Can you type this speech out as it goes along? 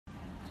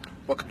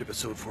Welcome to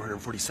episode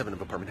 447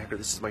 of Apartment Hacker.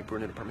 This is Mike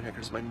Byrne at Apartment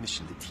Hackers. My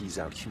mission to tease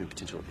out human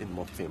potential in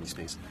multifamily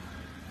space.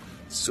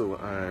 So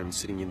I'm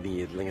sitting in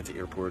the Atlanta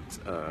airport,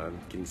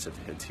 getting set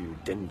to head to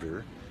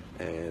Denver.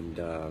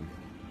 And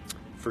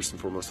first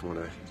and foremost, I want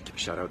to give a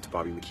shout out to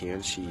Bobby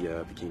McCann. She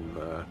became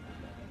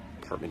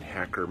Apartment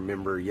Hacker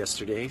member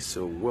yesterday,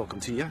 so welcome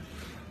to you.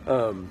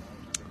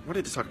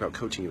 Wanted to talk about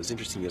coaching. It was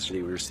interesting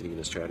yesterday. We were sitting in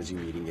a strategy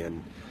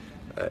meeting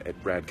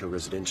at Radco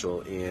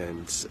Residential,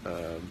 and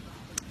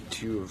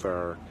two of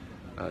our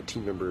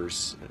team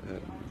members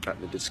got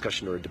in a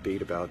discussion or a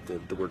debate about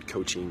the word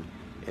coaching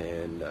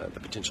and the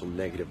potential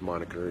negative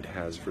moniker it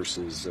has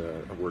versus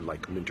a word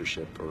like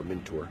mentorship or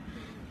mentor.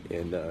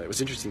 And it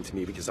was interesting to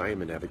me because I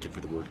am an advocate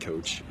for the word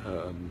coach,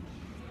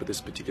 but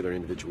this particular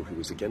individual who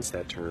was against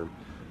that term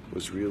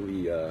was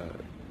really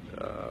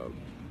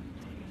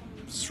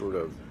sort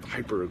of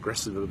hyper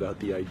aggressive about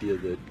the idea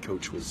that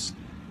coach was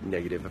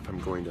negative. If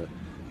I'm going to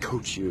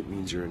coach you, it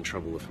means you're in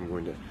trouble. If I'm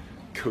going to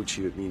coach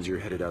you, it means you're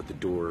headed out the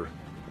door.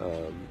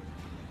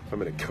 If I'm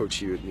going to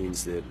coach you, it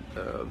means that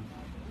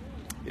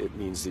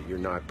you're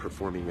not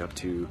performing up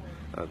to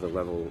the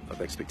level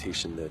of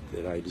expectation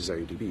that I desire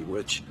you to be.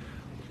 Which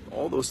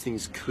all those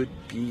things could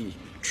be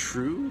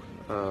true,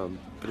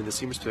 but in the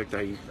same respect,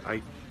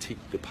 I take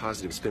the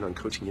positive spin on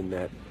coaching in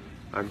that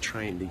I'm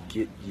trying to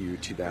get you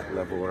to that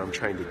level, or I'm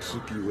trying to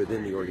keep you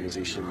within the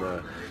organization.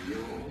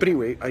 But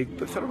anyway, I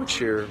thought I would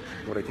share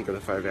what I think are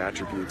the 5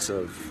 attributes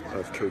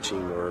of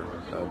coaching, or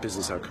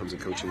business outcomes of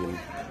coaching. And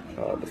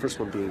the first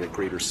one being a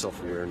greater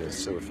self-awareness.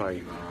 So if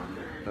I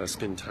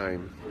spend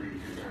time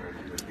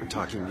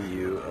talking to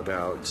you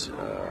about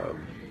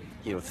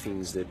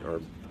things that are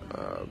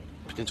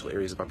potential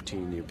areas of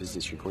opportunity in your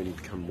business, you're going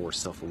to become more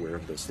self-aware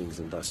of those things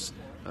and thus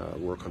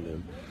work on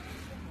them.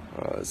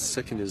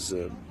 Second is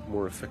a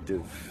more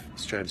effective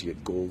strategy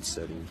at goal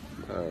setting,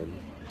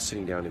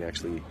 sitting down and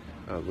actually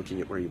looking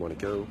at where you want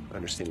to go,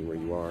 understanding where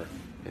you are,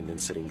 and then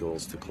setting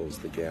goals to close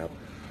the gap.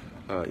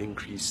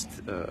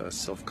 Increased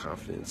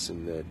self-confidence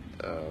in that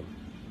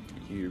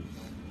you're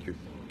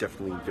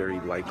definitely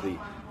very likely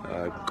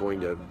going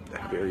to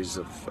have areas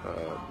of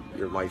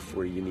your life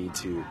where you need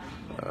to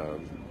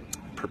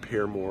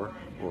prepare more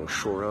or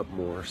shore up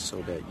more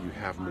so that you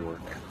have more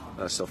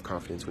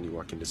self-confidence when you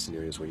walk into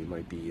scenarios where you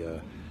might be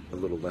a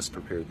little less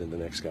prepared than the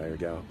next guy or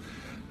gal.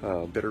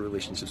 Better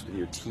relationships with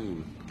your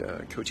team.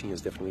 Coaching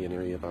is definitely an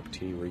area of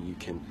opportunity where you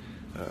can,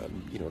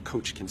 a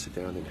coach can sit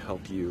down and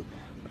help you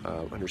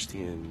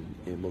understand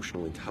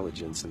emotional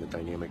intelligence and the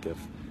dynamic of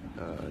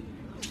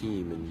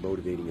team, and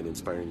motivating and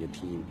inspiring a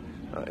team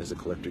as a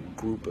collective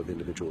group of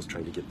individuals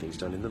trying to get things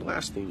done. And the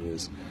last thing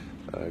is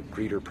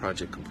greater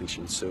project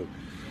completion. So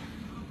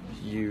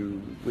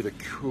you, with a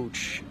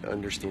coach,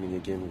 understanding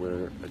again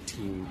where a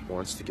team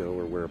wants to go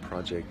or where a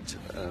project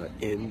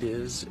end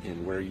is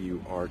and where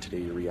you are today,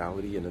 your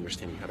reality, and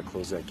understanding how to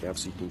close that gap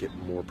so you can get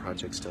more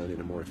projects done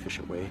in a more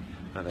efficient way.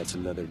 That's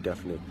another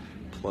definite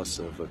plus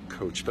of a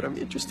coach. But I'm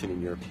interested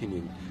in your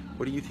opinion.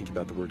 What do you think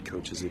about the word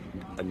coach? Is it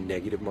a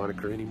negative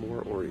moniker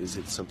anymore, or is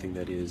it something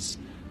that is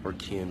or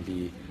can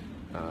be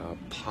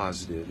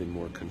positive and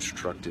more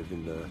constructive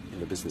in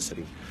the business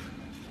setting?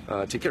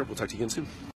 Take care. We'll talk to you again soon.